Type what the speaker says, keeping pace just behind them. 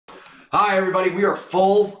Hi everybody, we are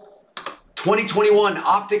full 2021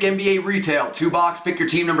 Optic NBA Retail, 2-box, pick your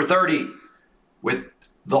team number 30 with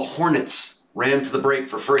the Hornets. Ran to the break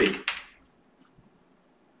for free.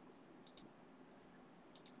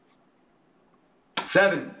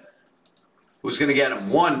 Seven. Who's gonna get them?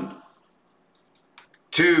 1,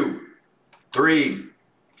 2, 3,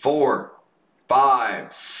 4,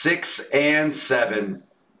 5, 6, and 7.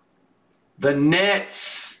 The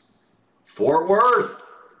Nets. Fort Worth.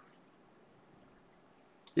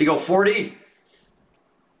 You go 40.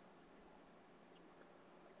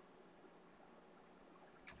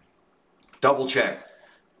 Double check.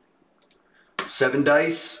 7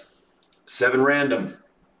 dice, 7 random.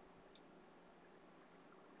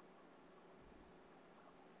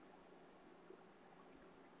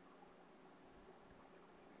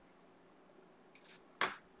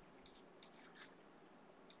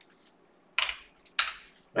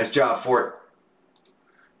 Nice job, Fort.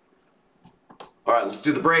 All right, let's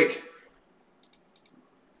do the break.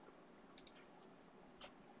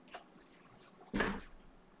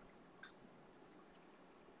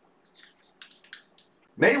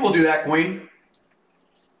 Maybe we'll do that, Queen.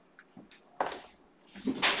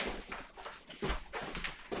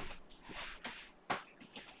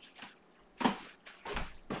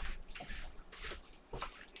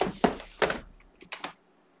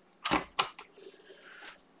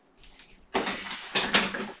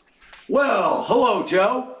 Well, hello,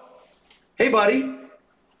 Joe. Hey, buddy.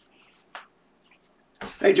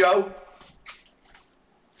 Hey, Joe.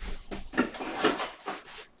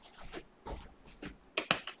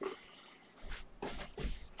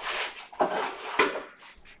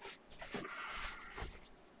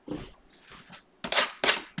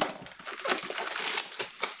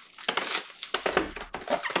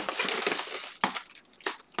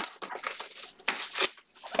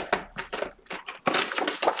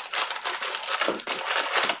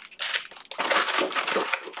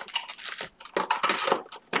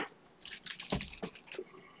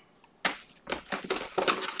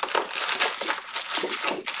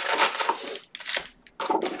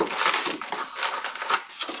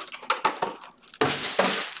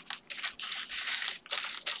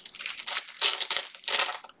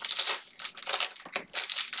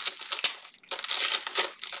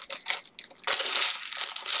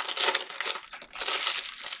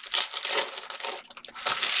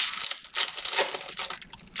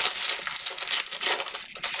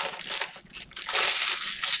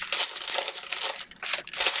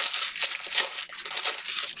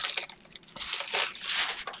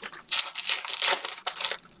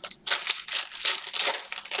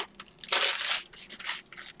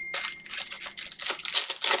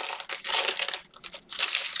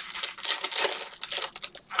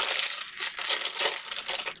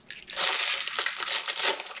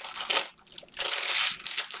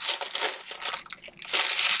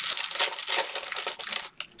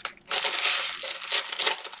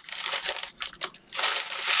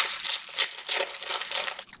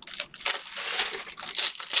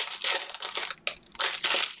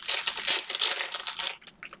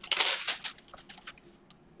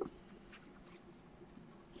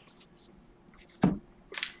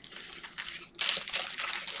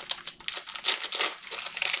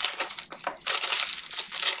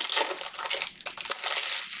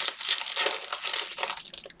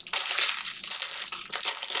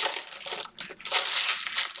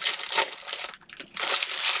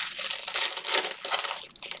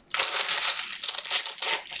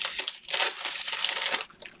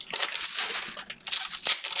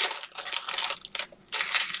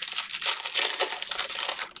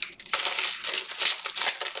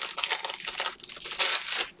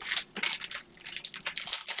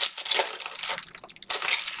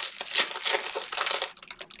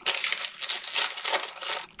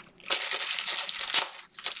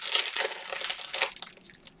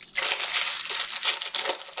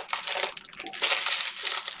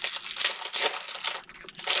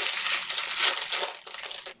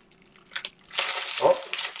 Oh,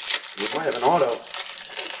 we might have an auto.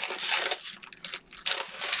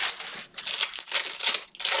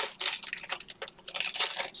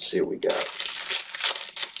 Let's see what we got.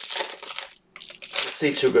 Let's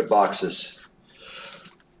see 2 good boxes.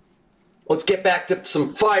 Let's get back to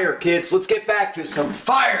some fire, kids. Let's get back to some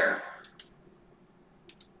fire.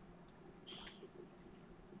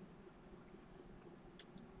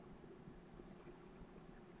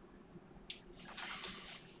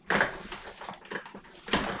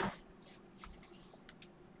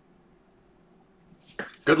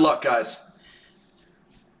 Good luck, guys.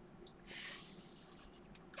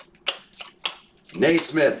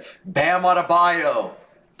 Naismith, Bam Adebayo,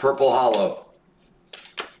 Purple Hollow.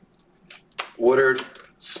 Woodard.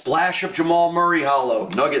 Splash of Jamal Murray Hollow.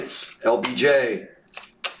 Nuggets. LBJ.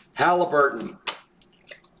 Halliburton.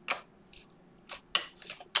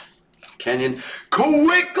 Kenyon.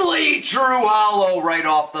 Quickly True Hollow right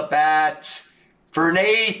off the bat. For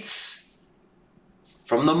Nate.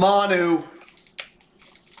 From the Manu.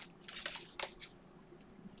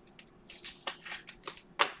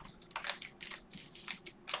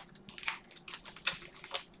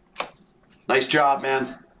 Nice job,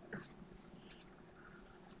 man.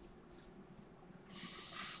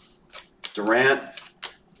 Durant,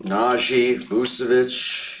 Najee,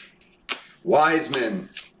 Vucevic, Wiseman,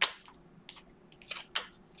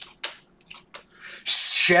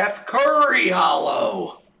 Chef Curry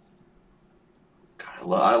Hollow.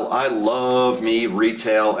 God, I love me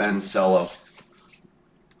retail and cello.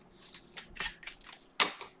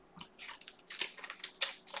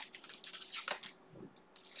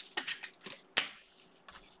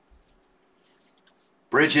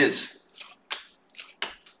 Bridges.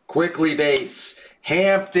 Quickly base.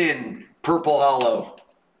 Hampton. Purple Hollow.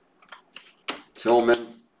 Tillman.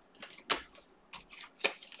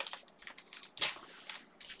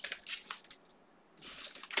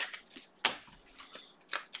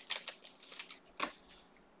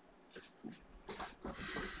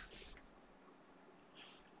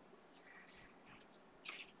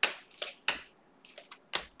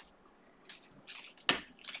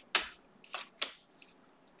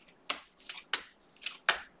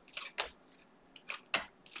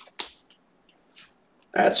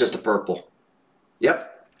 That's just a purple.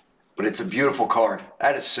 Yep. But it's a beautiful card.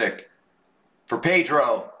 That is sick. For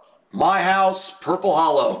Pedro, My House, Purple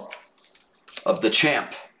Hollow of the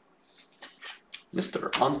champ,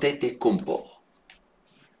 Mr. Antetokounmpo.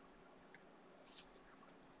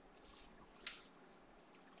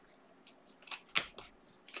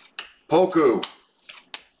 Poku.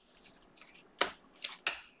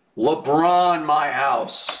 LeBron, My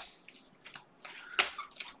House.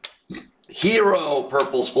 Hero,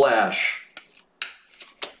 Purple Splash.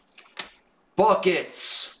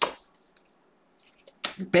 Buckets.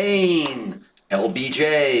 Bane,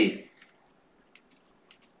 LBJ.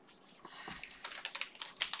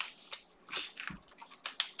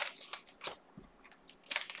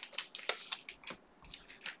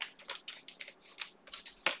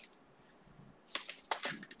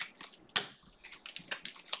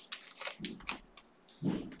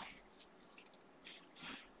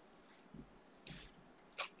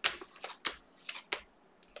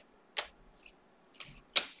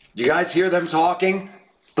 You guys hear them talking?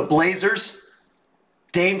 The Blazers?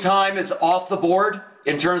 Dame time is off the board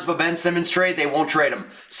in terms of a Ben Simmons trade. They won't trade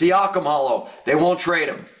him. Siakam Hollow. They won't trade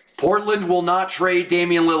him. Portland will not trade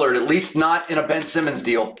Damian Lillard, at least not in a Ben Simmons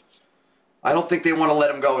deal. I don't think they want to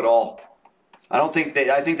let him go at all. I think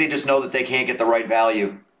they just know that they can't get the right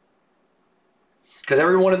value. Because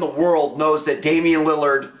everyone in the world knows that Damian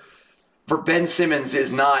Lillard for Ben Simmons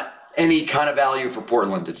is not any kind of value for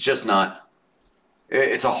Portland. It's just not.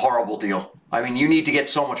 It's a horrible deal. I mean, you need to get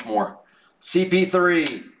so much more.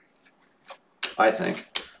 CP3, I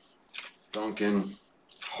think. Duncan,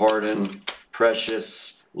 Harden,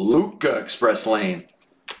 Precious, Luka Express Lane.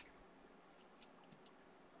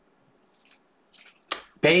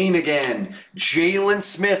 Bane again. Jalen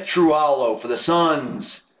Smith, True Hollow for the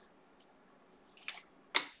Suns.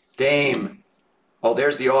 Dame. Oh,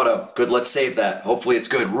 there's the auto. Good, let's save that. Hopefully it's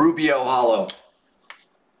good. Rubio Hollow.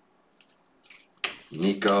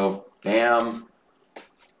 Nico, Bam,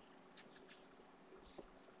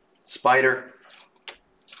 Spider,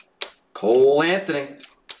 Cole Anthony,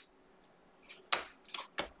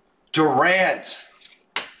 Durant,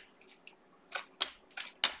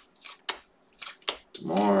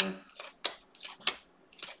 DeMar,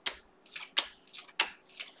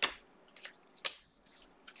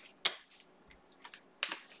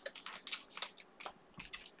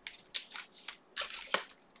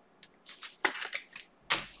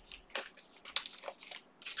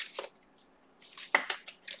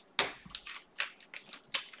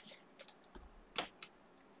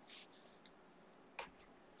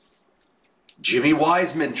 Jimmy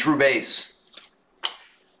Wiseman, True Base.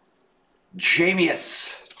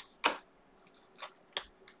 Jamius.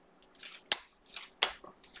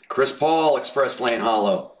 Chris Paul, Express Lane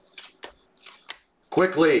Hollow.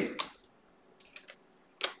 Quickly.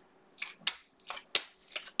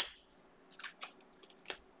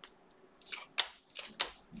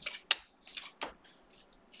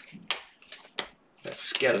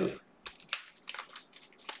 Esquel.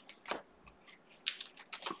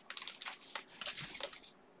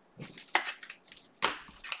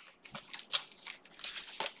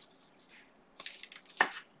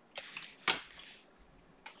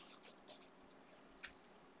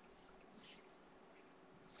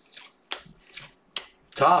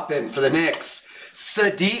 Toppin for the Knicks.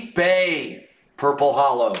 Sadiq Bey, purple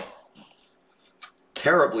hollow.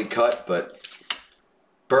 Terribly cut, but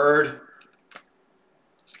Bird.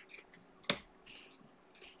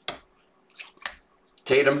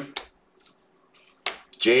 Tatum.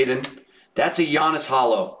 Jaden. That's a Giannis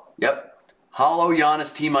hollow. Yep. Hollow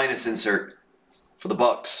Giannis T- insert for the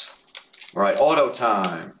Bucks. All right, auto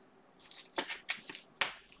time.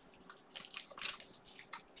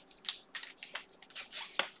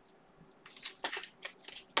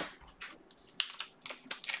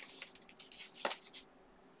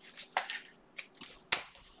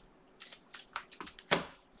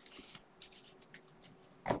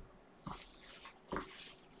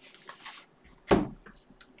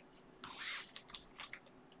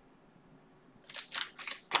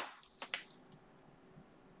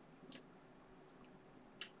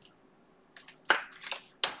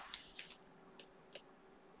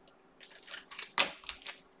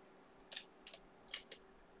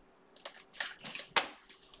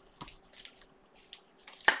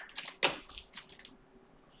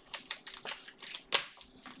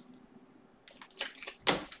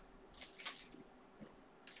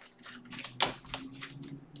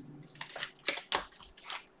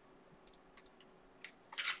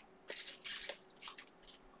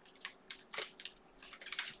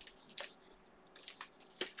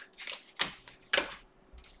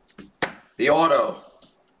 The auto.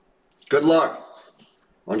 Good luck.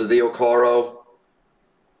 Onto the Okoro.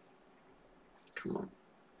 Come on.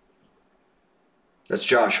 That's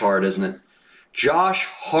Josh Hart, isn't it? Josh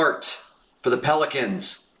Hart for the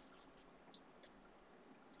Pelicans.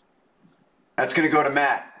 That's going to go to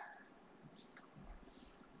Matt.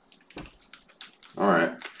 All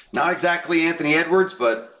right. Not exactly Anthony Edwards,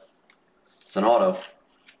 but it's an auto.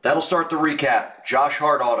 That'll start the recap. Josh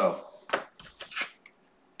Hart auto.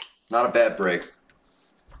 Not a bad break.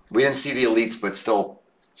 We didn't see the elites, but still,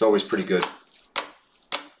 it's always pretty good.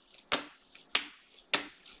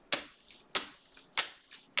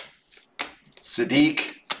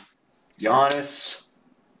 Sadiq, Giannis,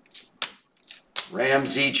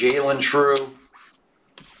 Ramsey, Jalen True.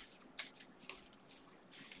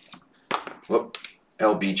 Whoop.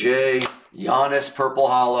 LBJ, Giannis, purple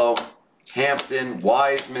hollow. Hampton,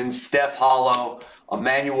 Wiseman, Steph hollow.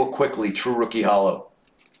 Emmanuel Quickly, true rookie hollow.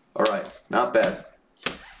 All right, not bad.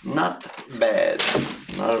 Not bad.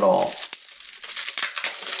 Not at all.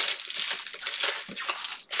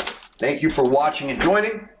 Thank you for watching and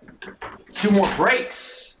joining. Let's do more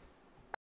breaks.